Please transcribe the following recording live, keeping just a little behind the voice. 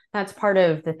That's part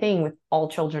of the thing with all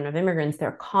children of immigrants.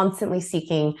 They're constantly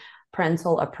seeking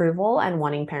parental approval and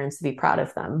wanting parents to be proud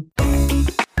of them.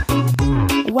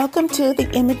 Welcome to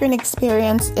the Immigrant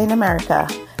Experience in America,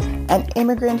 an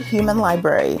immigrant human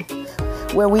library,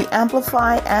 where we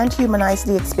amplify and humanize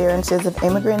the experiences of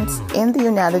immigrants in the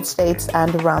United States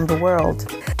and around the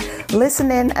world.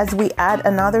 Listen in as we add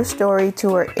another story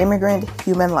to our immigrant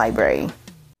human library.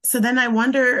 So then I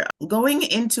wonder, going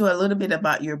into a little bit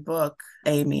about your book,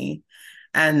 Amy,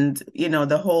 and,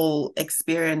 the whole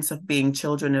experience of being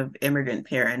children of immigrant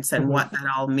parents and what that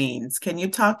all means. Can you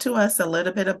talk to us a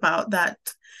little bit about that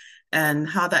and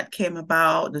how that came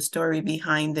about, the story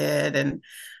behind it? And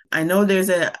I know there's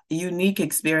a unique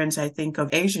experience, I think,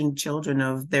 of Asian children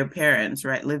of their parents,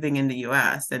 right, living in the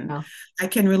U.S. And I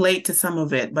can relate to some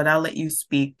of it, but I'll let you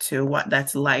speak to what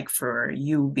that's like for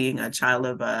you being a child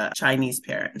of Chinese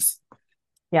parents.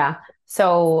 Yeah.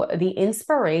 So the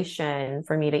inspiration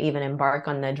for me to even embark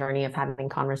on the journey of having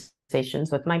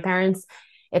conversations with my parents,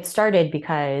 it started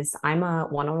because I'm a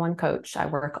one-on-one coach. I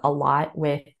work a lot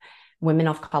with women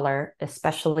of color,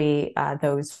 especially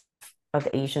those of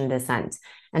Asian descent.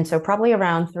 And so probably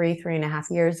around 3.5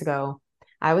 years ago,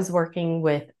 I was working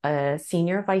with a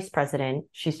senior vice president.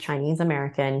 She's Chinese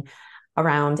American,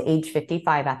 around age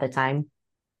 55 at the time.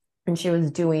 And she was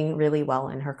doing really well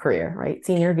in her career, right?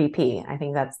 Senior VP. I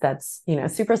think that's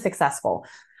super successful.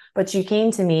 But she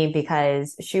came to me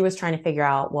because she was trying to figure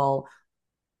out, well,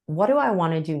 what do I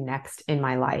want to do next in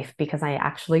my life? Because I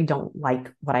actually don't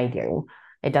like what I do.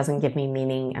 It doesn't give me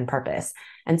meaning and purpose.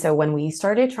 And so when we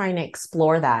started trying to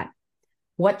explore that,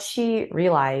 what she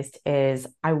realized is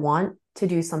I want to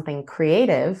do something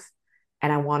creative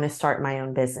and I want to start my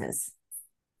own business.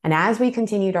 And as we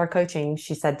continued our coaching,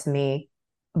 she said to me,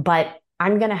 but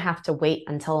I'm going to have to wait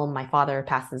until my father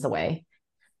passes away.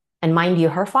 And mind you,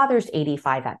 her father's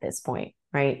 85 at this point,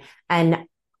 right? And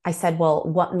I said, well,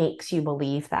 what makes you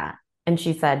believe that? And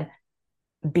she said,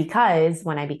 because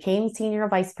when I became senior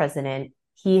vice president,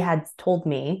 he had told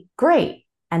me, great.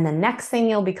 And the next thing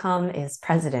you'll become is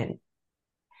president.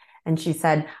 And she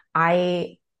said,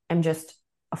 I am just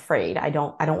afraid. I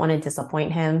don't want to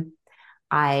disappoint him.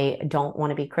 I don't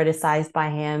want to be criticized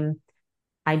by him.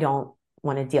 I don't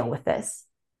want to deal with this.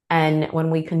 And when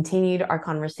we continued our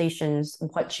conversations,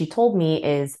 what she told me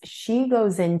is she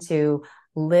goes into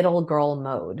little girl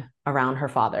mode around her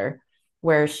father,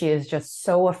 where she is just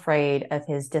so afraid of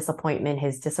his disappointment,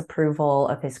 his disapproval,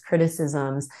 of his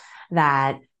criticisms,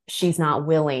 that she's not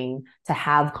willing to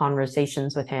have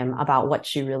conversations with him about what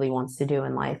she really wants to do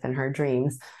in life and her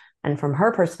dreams. And from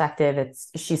her perspective,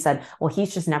 she said, well,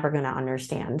 he's just never going to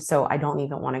understand. So I don't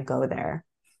even want to go there.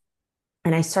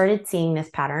 And I started seeing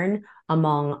this pattern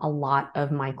among a lot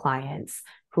of my clients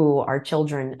who are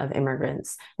children of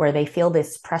immigrants, where they feel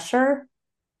this pressure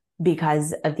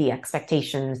because of the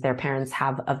expectations their parents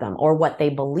have of them, or what they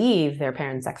believe their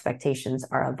parents' expectations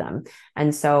are of them.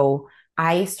 And so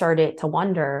I started to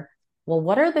wonder, well,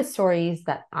 what are the stories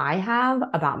that I have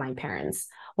about my parents?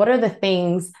 What are the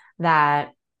things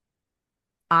that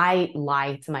I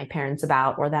lied to my parents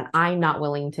about, or that I'm not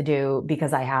willing to do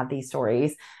because I have these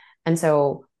stories? And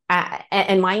so,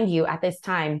 and mind you, at this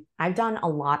time, I've done a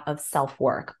lot of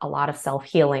self-work, a lot of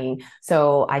self-healing.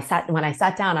 So when I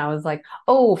sat down, I was like,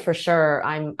 oh, for sure,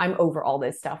 I'm over all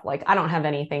this stuff. Like, I don't have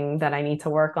anything that I need to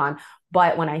work on.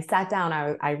 But when I sat down,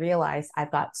 I realized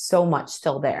I've got so much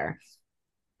still there.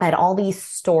 I had all these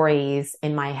stories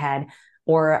in my head,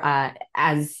 or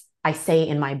as I say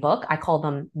in my book, I call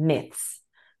them myths,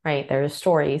 right? There's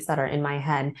stories that are in my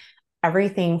head.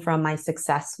 Everything from my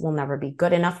success will never be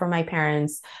good enough for my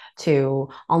parents, to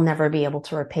I'll never be able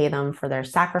to repay them for their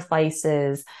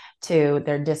sacrifices, to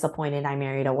they're disappointed I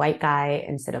married a white guy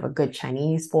instead of a good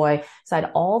Chinese boy. So I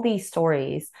had all these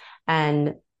stories.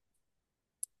 And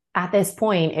at this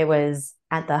point, it was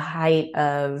at the height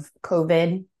of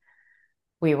COVID.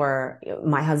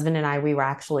 My husband and I, we were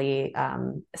actually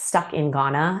stuck in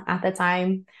Ghana at the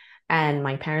time. And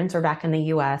my parents were back in the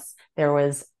US. There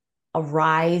was a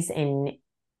rise in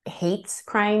hate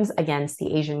crimes against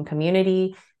the Asian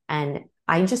community. And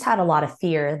I just had a lot of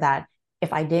fear that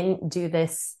if I didn't do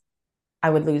this,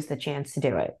 I would lose the chance to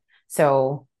do it.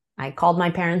 So I called my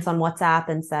parents on WhatsApp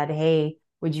and said, hey,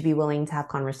 would you be willing to have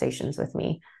conversations with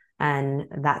me? And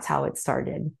that's how it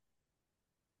started.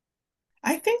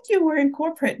 I think you were in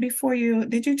corporate before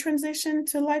did you transition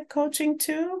to life coaching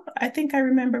too? I think I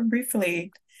remember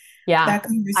briefly that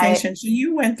conversation. So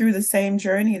you went through the same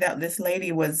journey that this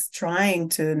lady was trying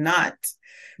to not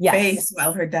face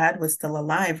while her dad was still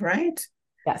alive, right?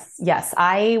 Yes.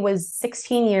 I was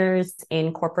 16 years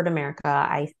in corporate America.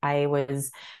 I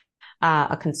was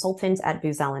a consultant at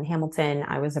Booz Allen Hamilton.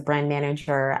 I was a brand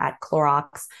manager at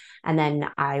Clorox. And then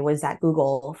I was at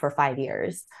Google for 5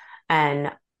 years.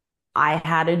 And I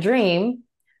had a dream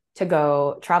to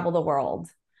go travel the world,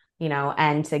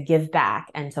 and to give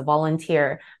back and to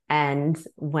volunteer. And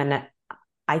when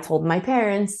I told my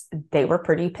parents, they were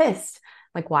pretty pissed.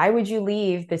 Like, why would you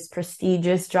leave this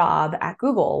prestigious job at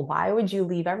Google? Why would you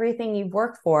leave everything you've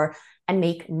worked for and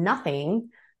make nothing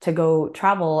to go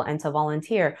travel and to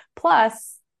volunteer?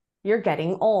 Plus, you're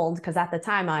getting old, because at the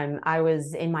time I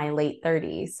was in my late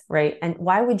 30s, right? And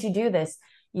why would you do this?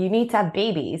 You need to have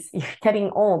babies. You're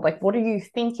getting old. Like, what are you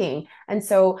thinking? And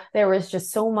so there was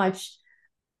just so much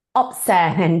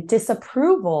upset and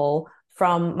disapproval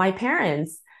from my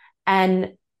parents.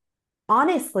 And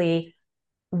honestly,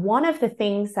 one of the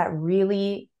things that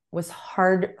really was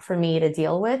hard for me to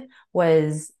deal with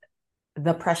was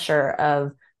the pressure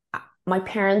of my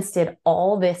parents did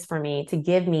all this for me to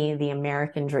give me the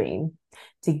American dream,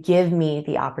 to give me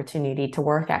the opportunity to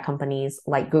work at companies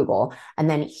like Google. And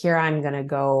then here I'm going to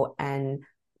go and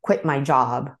quit my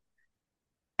job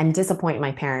and disappoint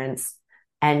my parents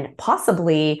and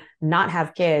possibly not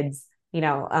have kids,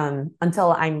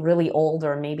 until I'm really old,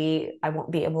 or maybe I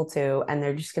won't be able to, and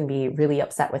they're just going to be really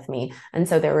upset with me. And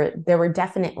so there were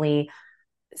definitely,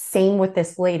 same with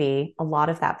this lady, a lot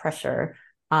of that pressure.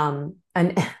 And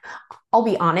I'll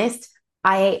be honest,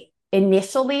 I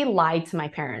initially lied to my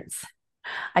parents.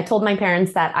 I told my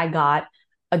parents that I got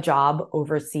a job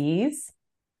overseas,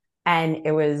 and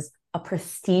it was a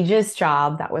prestigious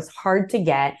job that was hard to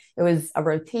get. It was a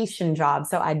rotation job,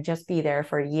 so I'd just be there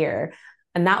for a year.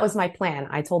 And that was my plan.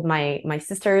 I told my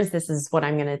sisters, this is what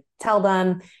I'm going to tell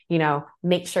them,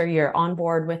 make sure you're on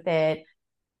board with it.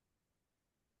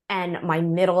 And my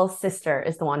middle sister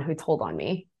is the one who told on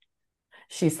me.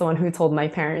 She's the one who told my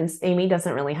parents, Amy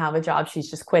doesn't really have a job. She's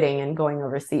just quitting and going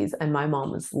overseas. And my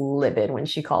mom was livid when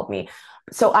she called me.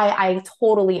 So I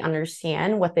totally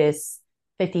understand what this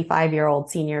 55-year-old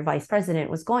senior vice president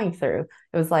was going through.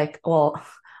 It was like, well,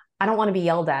 I don't want to be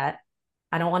yelled at.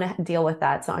 I don't want to deal with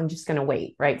that. So I'm just going to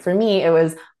wait, right? For me, it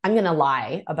was, I'm going to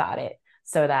lie about it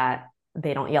so that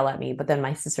they don't yell at me. But then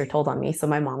my sister told on me. So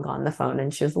my mom got on the phone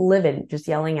and she was livid, just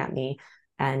yelling at me,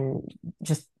 and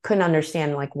just couldn't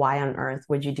understand, like, why on earth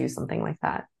would you do something like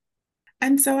that?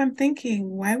 And so I'm thinking,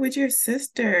 why would your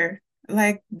sister,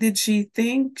 like, did she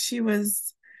think she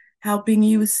was helping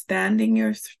you stand in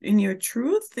your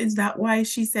truth? Is that why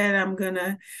she said,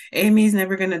 Amy's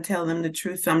never gonna tell them the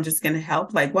truth, so I'm just gonna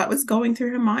help? Like, what was going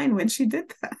through her mind when she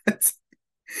did that?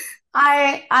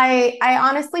 I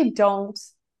honestly don't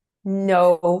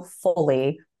know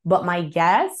fully, but my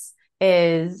guess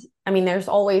is, I mean, there's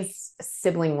always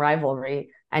sibling rivalry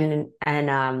and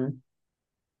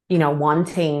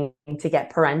wanting to get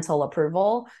parental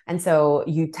approval. And so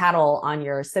you tattle on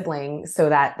your sibling so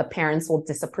that the parents will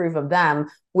disapprove of them,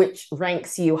 which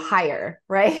ranks you higher,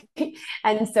 right?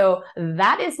 And so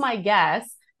that is my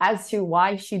guess as to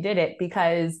why she did it.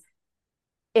 Because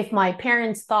if my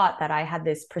parents thought that I had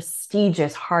this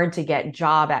prestigious, hard to get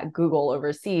job at Google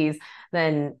overseas,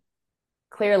 then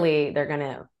clearly they're going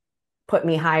to put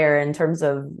me higher in terms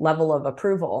of level of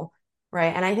approval,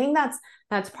 right? And I think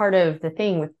that's part of the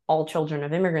thing with all children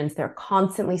of immigrants. They're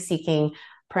constantly seeking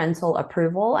parental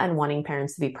approval and wanting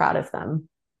parents to be proud of them.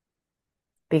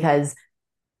 Because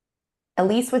at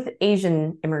least with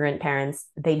Asian immigrant parents,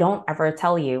 they don't ever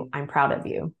tell you, I'm proud of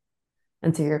you.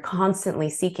 And so you're constantly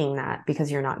seeking that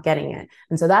because you're not getting it.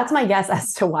 And so that's my guess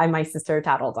as to why my sister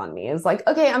tattled on me. It's like,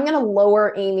 okay, I'm going to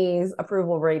lower Amy's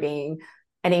approval rating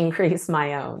and increase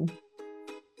my own.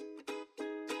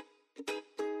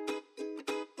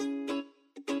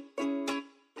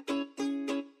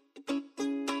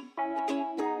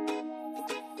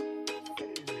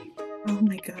 Oh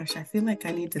my gosh, I feel like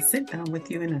I need to sit down with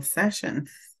you in a session.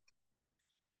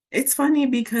 It's funny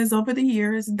because over the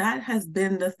years, that has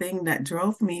been the thing that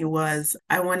drove me. Was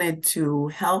I wanted to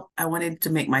help. I wanted to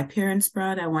make my parents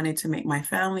proud. I wanted to make my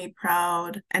family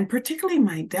proud, and particularly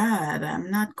my dad.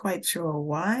 I'm not quite sure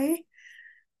why.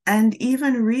 And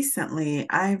even recently,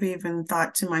 I've even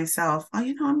thought to myself, oh,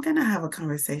 I'm going to have a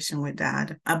conversation with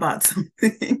dad about some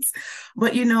things.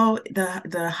 But,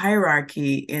 the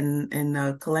hierarchy in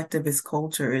the collectivist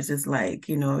cultures is like,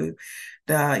 you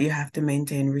have to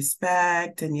maintain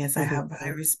respect. And yes, I have high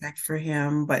respect for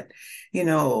him. But, in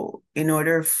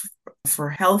order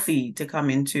for healthy to come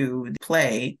into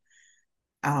play,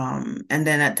 and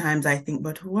then at times I think,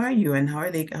 but who are you and how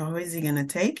is he going to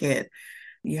take it?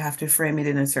 You have to frame it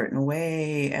in a certain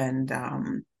way. And,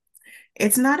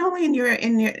 It's not only in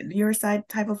your side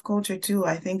type of culture too.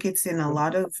 I think it's in a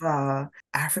lot of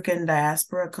African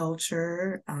diaspora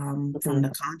culture from the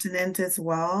Mhm. continent as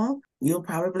well. You'll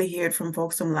probably hear it from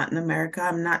folks from Latin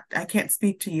America. I can't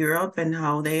speak to Europe and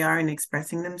how they are in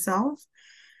expressing themselves,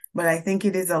 but I think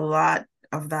it is a lot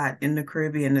of that in the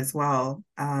Caribbean as well.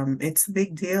 It's a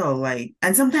big deal, like,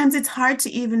 and sometimes it's hard to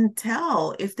even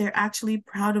tell if they're actually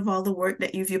proud of all the work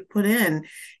that you've put in,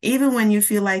 even when you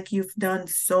feel like you've done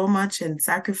so much and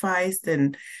sacrificed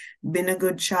and been a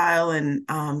good child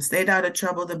and stayed out of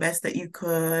trouble the best that you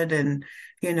could, and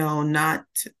not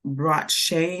brought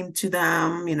shame to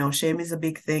them. Shame is a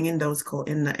big thing in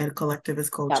in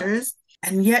collectivist Yep. cultures.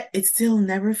 And yet it still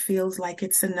never feels like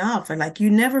it's enough. And like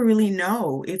you never really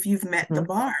know if you've met the Mhm.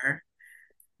 bar.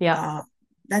 Yep. Uh,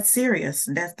 that's serious.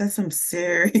 That's some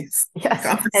serious Yes.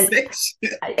 And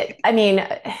conversation. I mean,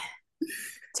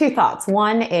 two thoughts.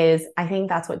 One is I think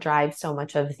that's what drives so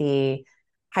much of the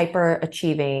hyper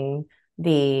achieving,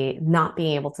 the not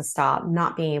being able to stop,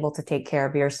 not being able to take care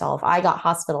of yourself. I got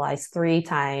hospitalized 3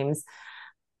 times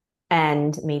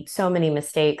and made so many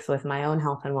mistakes with my own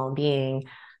health and well-being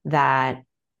that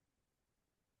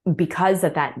because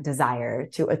of that desire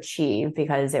to achieve,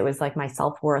 because it was like my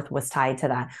self-worth was tied to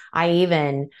that. I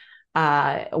even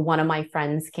one of my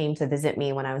friends came to visit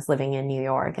me when I was living in New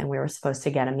York and we were supposed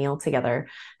to get a meal together.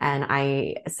 And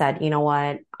I said, you know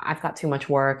what? I've got too much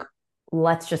work.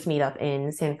 Let's just meet up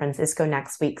in San Francisco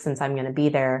next week since I'm going to be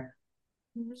there.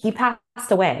 He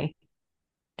passed away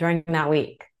during that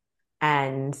week.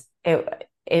 And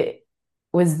it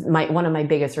was one of my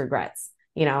biggest regrets.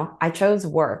 I chose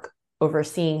work over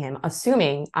seeing him,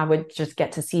 assuming I would just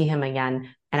get to see him again,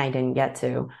 and I didn't get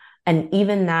to. And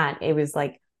even that, it was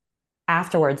like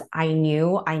afterwards, I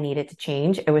knew I needed to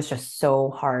change. It was just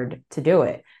so hard to do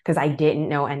it because I didn't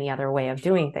know any other way of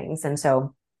doing things. And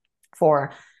so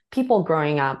for people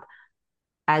growing up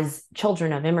as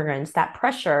children of immigrants, that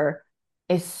pressure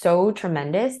is so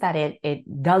tremendous that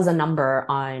it does a number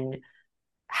on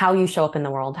how you show up in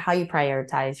the world, how you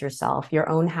prioritize yourself, your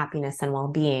own happiness and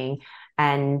well-being.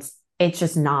 And it's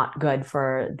just not good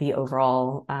for the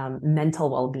overall mental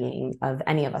well-being of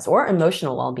any of us or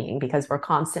emotional well-being because we're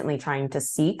constantly trying to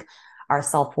seek our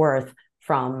self-worth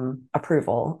from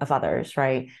approval of others,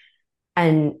 right?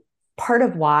 And part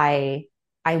of why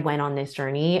I went on this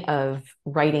journey of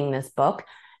writing this book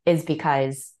is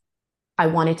because I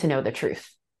wanted to know the truth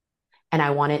and I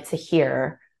wanted to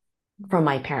hear from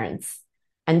my parents.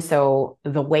 And so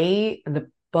the way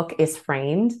the book is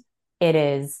framed, it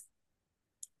is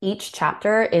each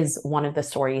chapter is one of the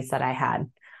stories that I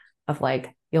had of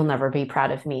like, you'll never be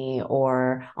proud of me,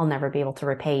 or I'll never be able to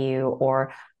repay you,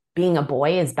 or being a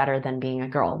boy is better than being a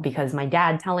girl, because my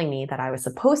dad telling me that I was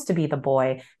supposed to be the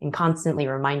boy and constantly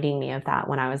reminding me of that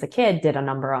when I was a kid did a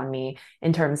number on me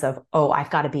in terms of, oh, I've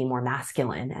got to be more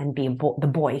masculine and be the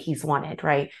boy he's wanted,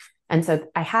 right? And so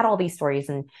I had all these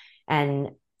stories, and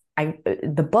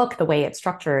the book, the way it's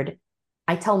structured,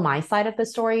 I tell my side of the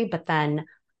story, but then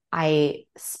I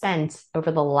spent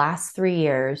over the last 3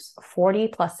 years 40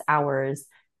 plus hours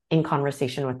in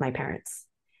conversation with my parents.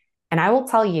 And I will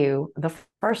tell you, the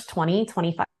first 20,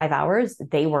 25 hours,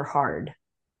 they were hard.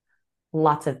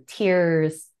 Lots of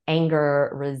tears,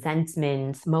 anger,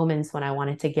 resentment, moments when I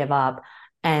wanted to give up.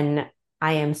 And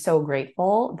I am so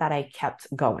grateful that I kept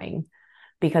going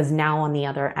because now on the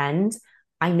other end,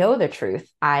 I know the truth.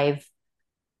 I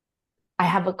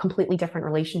have a completely different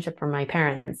relationship from my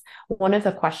parents. One of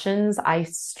the questions I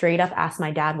straight up asked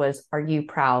my dad was, are you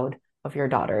proud of your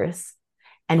daughters?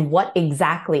 And what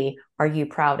exactly are you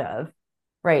proud of?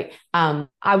 Right.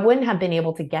 I wouldn't have been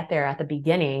able to get there at the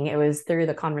beginning. It was through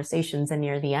the conversations and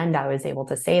near the end, I was able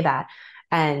to say that.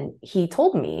 And he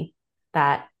told me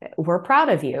that we're proud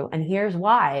of you. And here's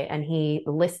why. And he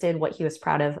listed what he was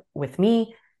proud of with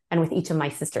me and with each of my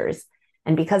sisters.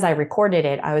 And because I recorded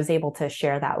it, I was able to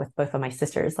share that with both of my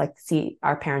sisters. Like, see,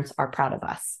 our parents are proud of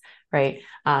us, right?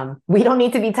 We don't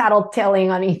need to be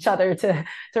tattletaling on each other to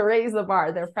raise the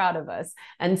bar. They're proud of us.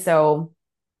 And so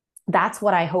that's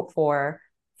what I hope for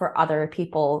other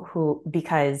people who,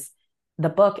 because the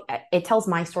book, it tells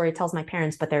my story, it tells my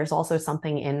parents, but there's also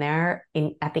something in there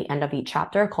at the end of each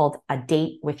chapter called A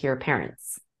Date with Your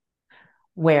Parents,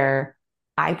 where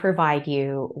I provide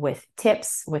you with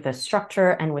tips, with a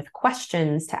structure, and with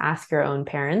questions to ask your own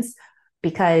parents,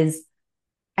 because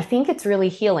I think it's really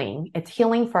healing. It's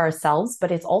healing for ourselves,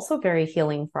 but it's also very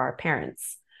healing for our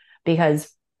parents, because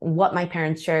what my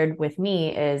parents shared with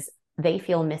me is they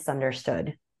feel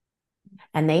misunderstood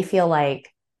and they feel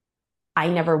like I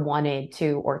never wanted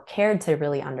to or cared to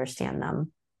really understand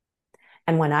them.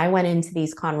 And when I went into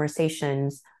these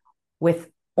conversations with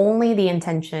only the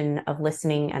intention of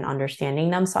listening and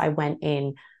understanding them. So I went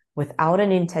in without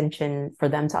an intention for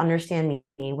them to understand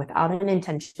me, without an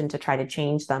intention to try to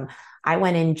change them. I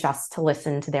went in just to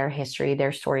listen to their history,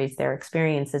 their stories, their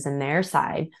experiences, and their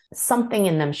side. Something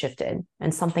in them shifted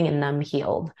and something in them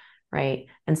healed, right?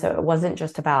 And so it wasn't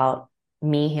just about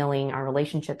me healing, our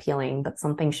relationship healing, but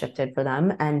something shifted for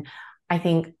them. And I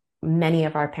think many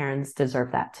of our parents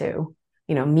deserve that too.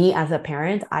 You know, me as a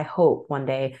parent, I hope one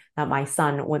day that my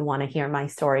son would want to hear my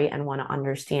story and want to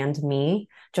understand me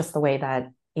just the way that,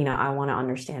 you know, I want to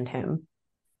understand him.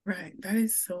 Right. That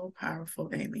is so powerful,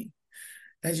 Amy.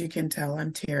 As you can tell,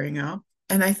 I'm tearing up.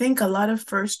 And I think a lot of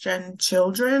first gen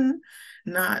children,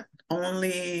 not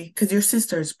only because your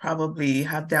sisters probably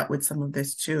have dealt with some of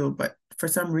this too, but for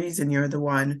some reason, you're the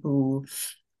one who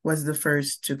was the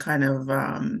first to kind of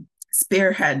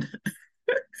spearhead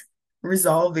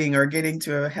resolving or getting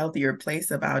to a healthier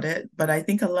place about it. But I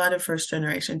think a lot of first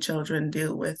generation children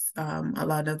deal with a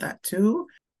lot of that too.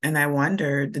 And I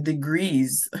wonder the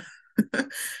degrees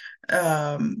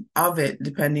of it,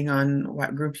 depending on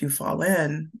what group you fall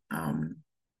in.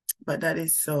 But that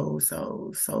is so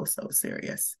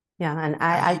serious. Yeah. And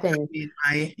I think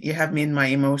you have me in my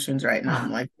emotions right now.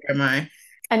 I'm like, where am I?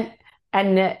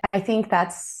 And I think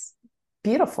that's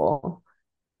beautiful.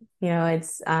 You know,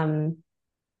 it's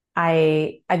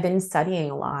I've been studying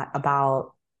a lot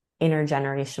about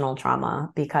intergenerational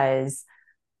trauma because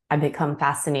I've become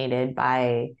fascinated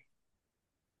by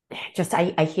just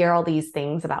I hear all these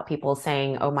things about people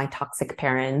saying, oh, my toxic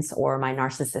parents or my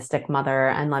narcissistic mother,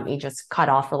 and let me just cut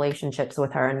off relationships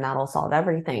with her and that'll solve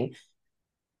everything.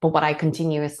 But what I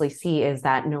continuously see is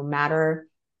that no matter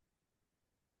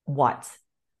what,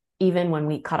 even when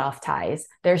we cut off ties,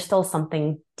 there's still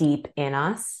something deep in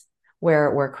us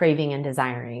where we're craving and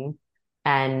desiring.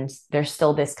 And there's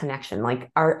still this connection.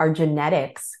 Like our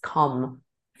genetics come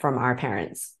from our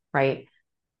parents, right?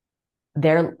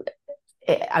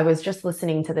 I was just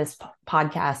listening to this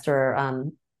podcast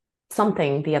or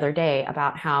something the other day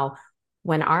about how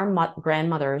when our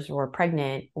grandmothers were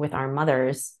pregnant with our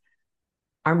mothers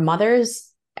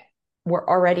were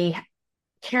already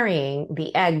carrying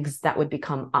the eggs that would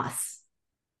become us.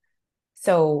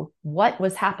 So what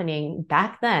was happening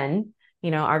back then,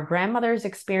 you know, our grandmother's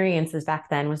experiences back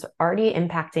then was already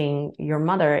impacting your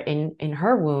mother in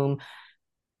her womb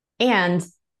and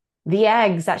the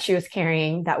eggs that she was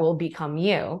carrying that will become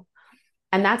you.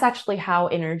 And that's actually how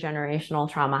intergenerational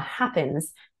trauma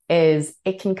happens, is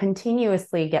it can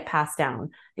continuously get passed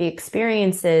down. The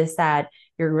experiences that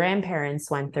your grandparents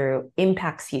went through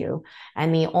impacts you.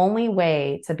 And the only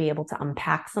way to be able to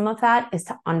unpack some of that is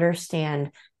to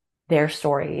understand their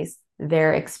stories,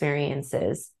 their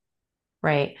experiences,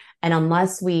 right? And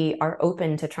unless we are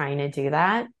open to trying to do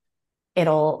that,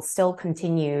 it'll still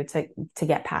continue to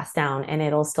get passed down and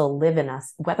it'll still live in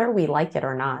us, whether we like it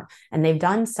or not. And they've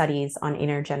done studies on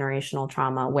intergenerational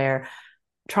trauma where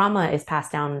trauma is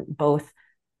passed down both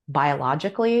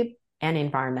biologically and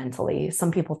environmentally.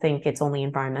 Some people think it's only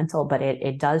environmental, but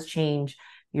it does change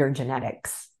your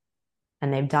genetics.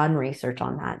 And they've done research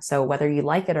on that. So whether you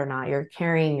like it or not, you're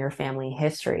carrying your family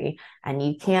history and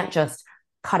you can't just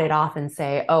cut it off and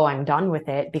say, oh, I'm done with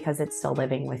it, because it's still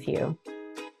living with you.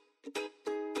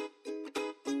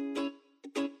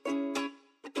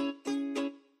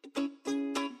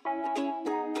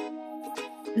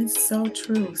 It's so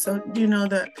true. So, you know,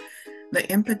 the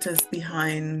impetus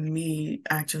behind me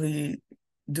actually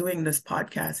doing this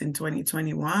podcast in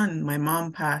 2021, my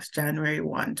mom passed January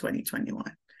 1, 2021.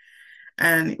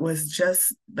 And it was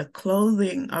just the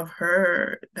clothing of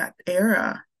her, that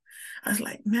era. I was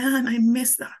like, man, I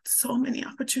missed out so many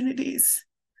opportunities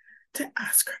to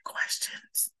ask her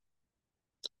questions.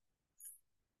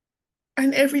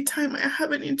 And every time I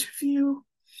have an interview,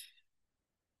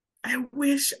 I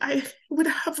wish I would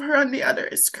have her on the other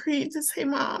screen to say,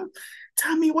 Mom,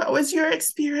 tell me, what was your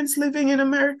experience living in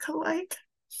America like?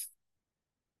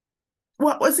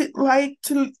 What was it like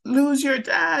to lose your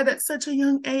dad at such a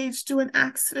young age to an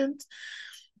accident?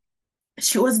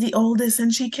 She was the oldest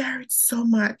and she carried so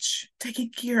much,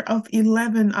 taking care of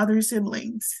 11 other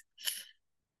siblings,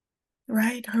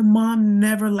 right? Her mom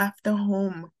never left the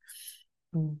home.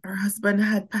 Her husband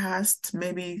had passed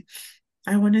maybe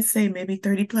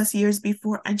 30 plus years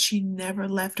before, and she never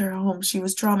left her home. She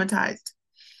was traumatized.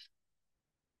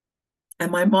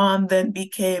 And my mom then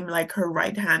became like her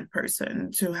right-hand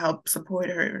person to help support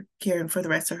her, caring for the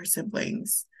rest of her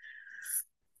siblings.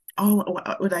 Oh,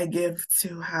 what would I give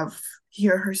to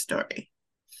hear her story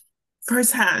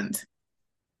firsthand?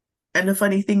 And the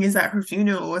funny thing is that her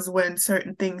funeral was when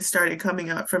certain things started coming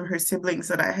out from her siblings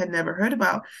that I had never heard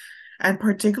about. And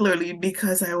particularly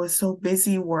because I was so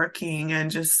busy working and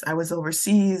just I was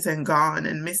overseas and gone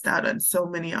and missed out on so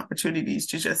many opportunities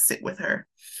to just sit with her.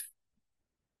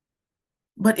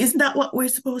 But isn't that what we're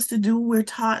supposed to do? We're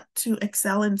taught to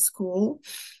excel in school,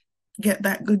 get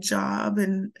that good job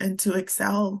and to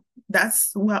excel.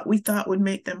 That's what we thought would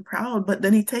make them proud, but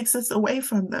then he takes us away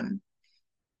from them.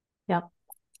 Yep.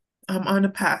 I'm on a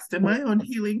path to my own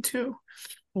healing too.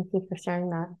 Thank you for sharing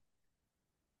that.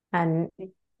 And,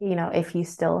 if you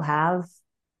still have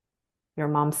your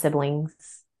mom's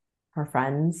siblings or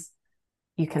friends,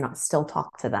 you can still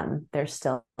talk to them. There's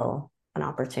still an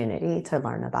opportunity to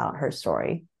learn about her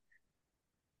story.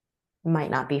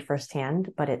 Might not be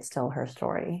firsthand, but it's still her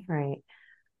story, right?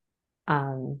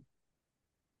 And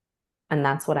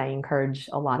that's what I encourage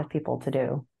a lot of people to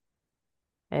do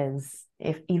is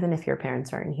even if your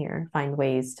parents aren't here, find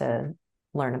ways to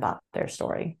learn about their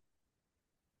story.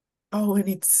 Oh, and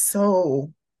it's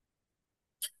so,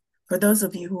 for those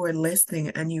of you who are listening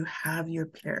and you have your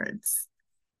parents,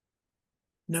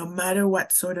 no matter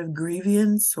what sort of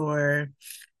grievance or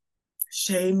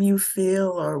shame you feel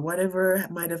or whatever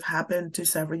might have happened to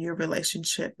sever your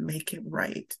relationship, make it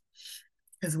right.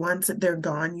 Because once they're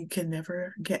gone, you can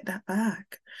never get that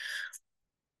back.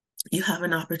 You have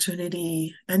an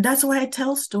opportunity, and that's why I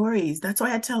tell stories. That's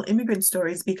why I tell immigrant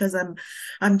stories, because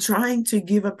I'm trying to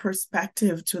give a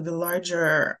perspective to the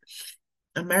larger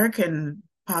American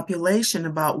population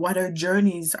about what our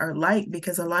journeys are like,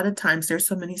 because a lot of times there's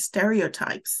so many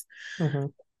stereotypes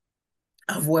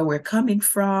of where we're coming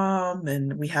from,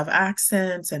 and we have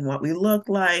accents and what we look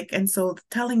like. And so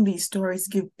telling these stories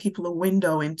give people a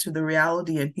window into the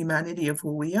reality and humanity of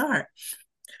who we are.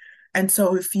 And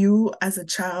so if you, as a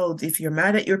child, if you're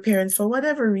mad at your parents for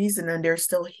whatever reason and they're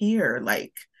still here,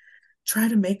 like try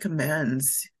to make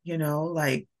amends,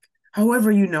 like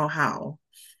however you know how.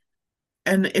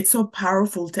 And it's so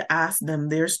powerful to ask them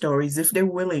their stories if they're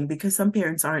willing, because some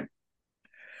parents aren't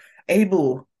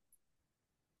able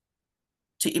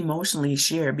to emotionally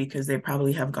share because they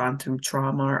probably have gone through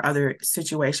trauma or other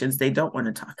situations they don't want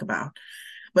to talk about.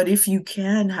 But if you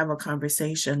can have a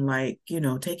conversation, like,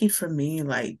 take it from me,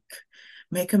 like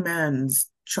make amends,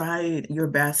 try your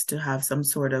best to have some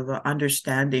sort of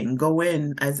understanding, go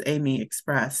in, as Amy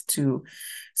expressed, to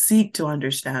seek to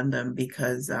understand them,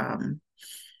 because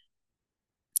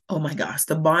oh my gosh,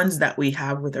 the bonds that we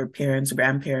have with our parents,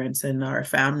 grandparents, and our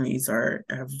families are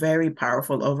very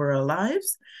powerful over our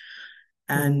lives.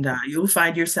 And you'll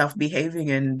find yourself behaving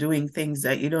and doing things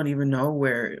that you don't even know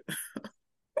where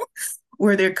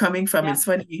they're coming from. Yeah. It's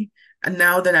funny. And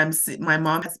now that my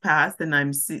mom has passed, and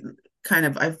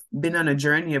I've been on a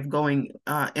journey of going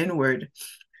inward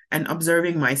and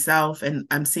observing myself, and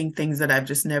I'm seeing things that I've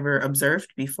just never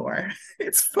observed before.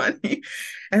 It's funny.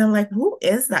 And I'm like, who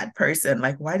is that person?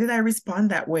 Like, why did I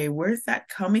respond that way? Where's that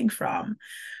coming from?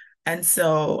 And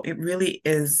so it really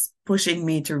is pushing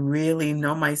me to really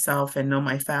know myself and know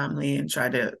my family and try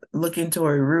to look into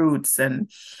our roots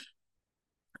and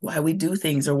why we do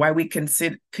things, or why we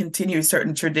continue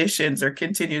certain traditions or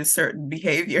continue certain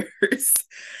behaviors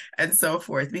and so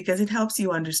forth, because it helps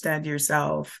you understand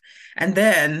yourself. And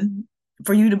then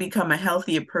for you to become a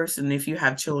healthier person, if you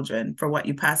have children, for what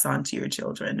you pass on to your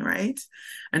children, right?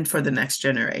 And for the next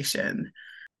generation.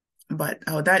 But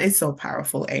that is so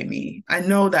powerful, Amy. I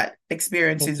know that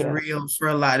experience is real for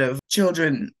a lot of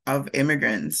children of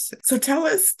immigrants. So tell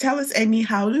us, Amy,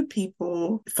 how do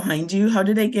people find you? How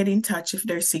do they get in touch if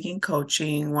they're seeking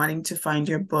coaching, wanting to find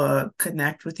your book,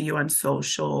 connect with you on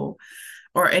social,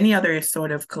 or any other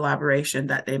sort of collaboration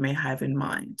that they may have in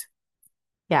mind?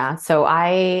 Yeah, so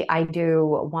I do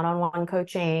one-on-one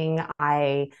coaching.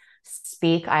 I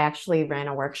speak. I actually ran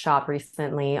a workshop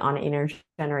recently on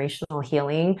intergenerational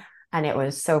healing, and it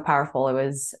was so powerful. It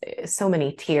was so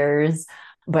many tears,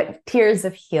 but tears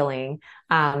of healing.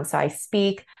 So I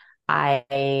speak,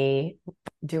 I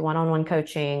do one-on-one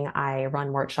coaching, I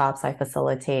run workshops, I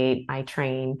facilitate, I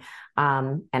train,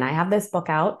 and I have this book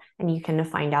out, and you can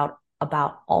find out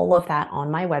about all of that on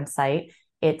my website.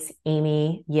 It's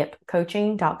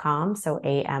amyyip.coaching.com. So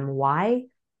AMYYIP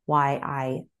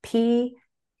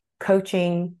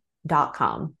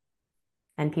coaching.com.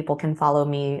 And people can follow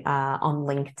me on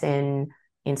LinkedIn,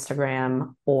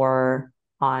 Instagram, or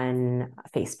on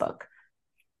Facebook.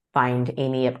 Find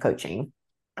Amy Yip Coaching.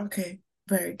 Okay,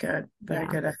 very good. Very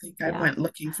good. I think I went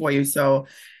looking for you. So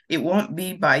it won't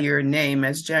be by your name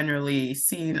as generally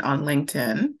seen on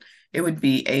LinkedIn. It would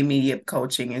be Amy Yip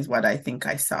Coaching is what I think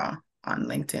I saw on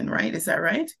LinkedIn, right? Is that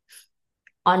right?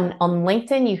 On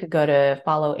LinkedIn, you could go to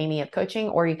follow Amy Yip Coaching,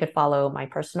 or you could follow my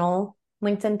personal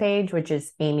LinkedIn page, which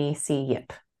is Amy C.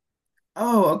 Yip.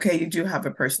 Oh, okay. You do have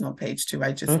a personal page too.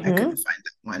 I couldn't Hmm. find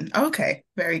that one. Okay,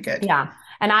 very good. Yeah.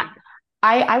 And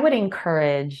I would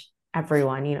encourage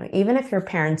everyone, even if your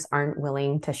parents aren't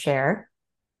willing to share,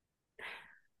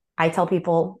 I tell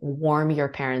people warm your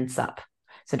parents up.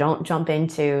 So don't jump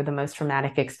into the most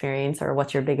traumatic experience or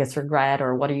what's your biggest regret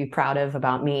or what are you proud of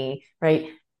about me, right?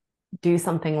 Do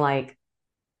something like,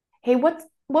 hey, what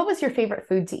was your favorite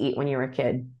food to eat when you were a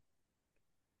kid?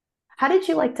 How did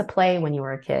you like to play when you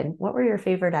were a kid? What were your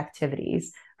favorite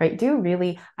activities? Right? Do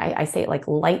really, I say it like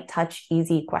light touch,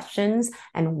 easy questions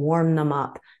and warm them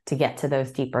up to get to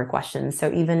those deeper questions.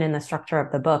 So even in the structure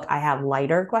of the book, I have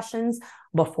lighter questions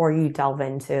before you delve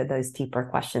into those deeper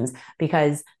questions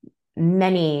because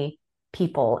many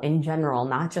people in general,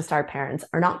 not just our parents,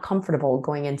 are not comfortable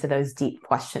going into those deep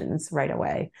questions right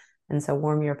away. And so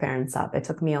warm your parents up. It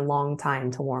took me a long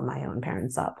time to warm my own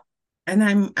parents up. And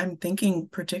I'm thinking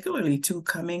particularly too,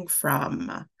 coming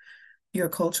from your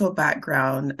cultural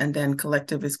background and then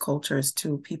collectivist cultures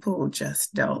too, people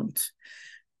just don't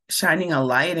shining a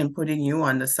light and putting you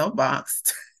on the soapbox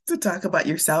to talk about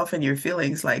yourself and your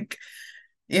feelings. Like,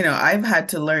 I've had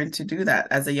to learn to do that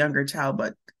as a younger child,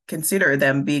 but consider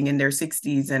them being in their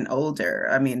 60s and older.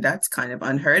 I mean, that's kind of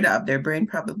unheard of. Their brain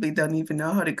probably don't even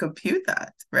know how to compute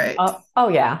that, right? Oh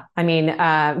yeah. I mean,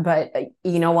 but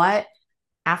you know what?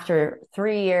 After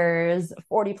 3 years,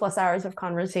 40 plus hours of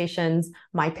conversations,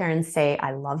 my parents say,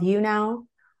 I love you now.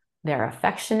 They're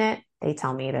affectionate. They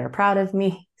tell me they're proud of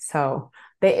me. So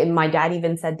my dad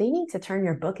even said, they need to turn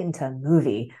your book into a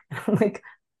movie. I'm like,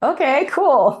 okay,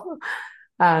 cool.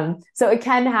 So it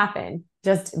can happen.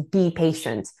 Just be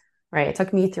patient, right? It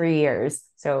took me 3 years.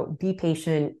 So be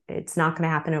patient. It's not going to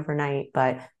happen overnight,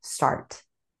 but start.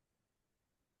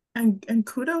 And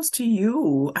kudos to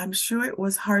you. I'm sure it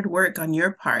was hard work on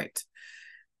your part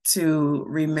to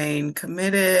remain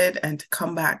committed and to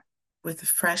come back with a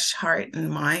fresh heart and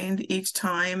mind each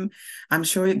time. I'm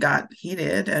sure it got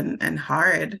heated and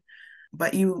hard,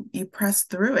 but you pressed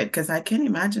through it because I can't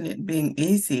imagine it being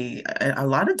easy a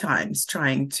lot of times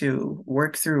trying to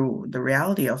work through the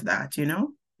reality of that.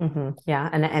 Yeah.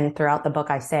 And throughout the book,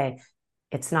 I say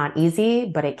it's not easy,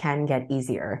 but it can get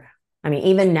easier. I mean,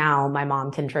 even now, my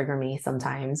mom can trigger me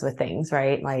sometimes with things,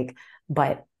 right? Like,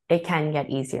 but it can get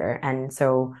easier. And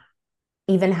so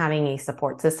even having a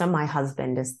support system, my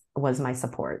husband was my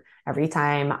support. Every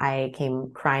time I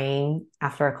came crying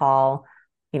after a call,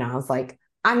 I was like,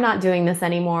 I'm not doing this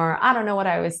anymore. I don't know what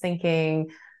I was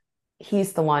thinking.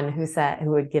 He's the one who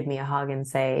would give me a hug and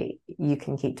say, you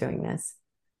can keep doing this.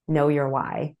 Know your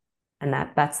why. And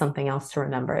that's something else to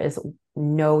remember is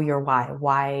know your why.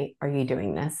 Why are you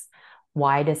doing this?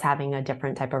 Why does having a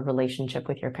different type of relationship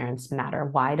with your parents matter?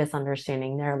 Why does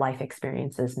understanding their life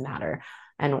experiences matter?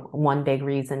 And one big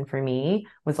reason for me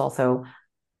was also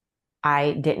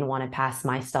I didn't want to pass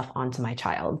my stuff on to my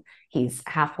child. He's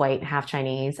half white, half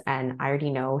Chinese, and I already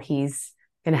know he's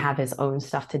going to have his own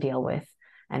stuff to deal with.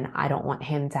 And I don't want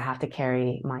him to have to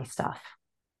carry my stuff.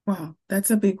 Wow,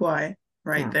 that's a big why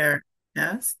right Yeah. there.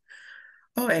 Yes.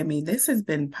 Oh, Amy, this has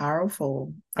been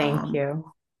powerful. Thank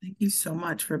you. Thank you so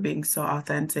much for being so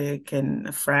authentic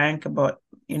and frank about,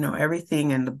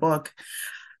 everything in the book.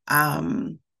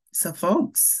 Um, so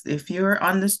folks, if you're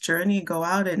on this journey, go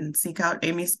out and seek out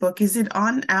Amy's book. Is it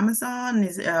on Amazon?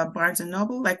 Is it Barnes and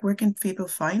Noble? Like, where can people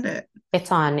find it?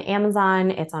 It's on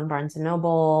Amazon, it's on Barnes and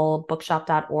Noble,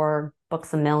 bookshop.org,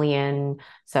 Books a Million.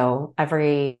 So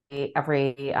every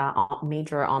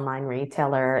major online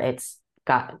retailer, it's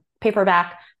got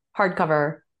paperback,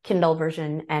 hardcover, Kindle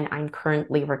version, and I'm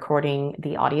currently recording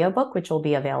the audiobook, which will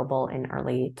be available in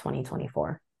early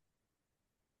 2024.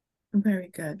 Very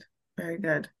good. Very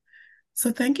good.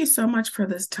 So thank you so much for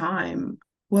this time.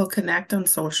 We'll connect on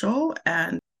social,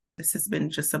 and this has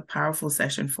been just a powerful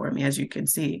session for me. As you can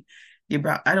see,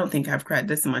 I don't think I've cried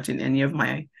this much in any of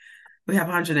we have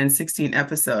 116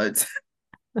 episodes,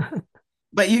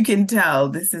 but you can tell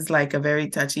this is like a very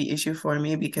touchy issue for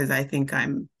me because I think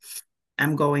I'm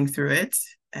going through it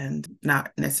and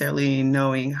not necessarily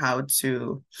knowing how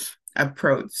to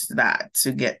approach that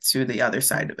to get to the other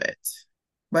side of it.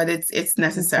 But it's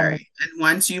necessary. And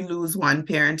once you lose one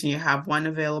parent and you have one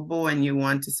available and you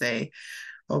want to say,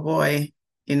 oh boy,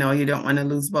 you don't want to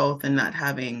lose both and not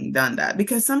having done that.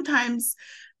 Because sometimes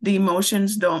the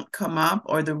emotions don't come up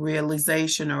or the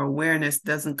realization or awareness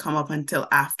doesn't come up until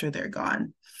after they're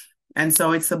gone. And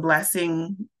so it's a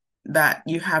blessing that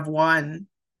you have one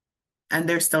and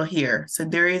they're still here. So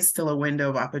there is still a window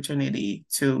of opportunity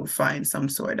to find some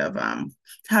sort of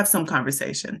have some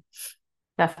conversation.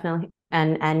 Definitely.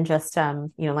 And just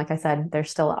like I said, there's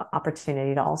still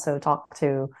opportunity to also talk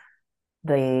to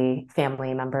the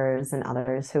family members and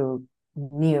others who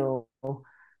knew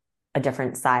a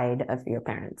different side of your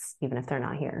parents, even if they're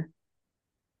not here.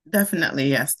 Definitely,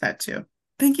 yes, that too.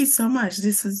 Thank you so much.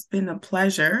 This has been a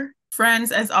pleasure.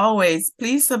 Friends, as always,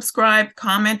 please subscribe,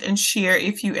 comment, and share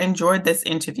if you enjoyed this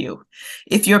interview.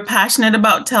 If you're passionate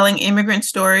about telling immigrant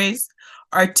stories,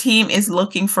 our team is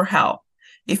looking for help.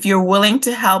 If you're willing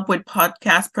to help with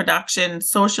podcast production,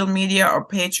 social media, or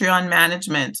Patreon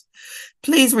management,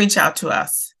 please reach out to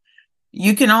us.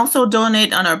 You can also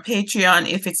donate on our Patreon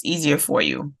if it's easier for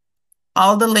you.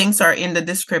 All the links are in the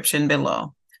description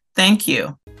below. Thank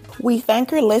you. We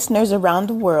thank our listeners around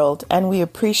the world, and we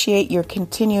appreciate your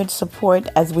continued support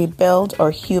as we build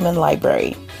our human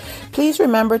library. Please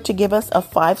remember to give us a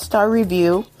 5-star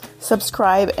review,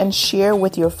 subscribe, and share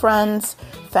with your friends,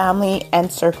 family,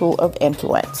 and circle of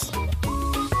influence.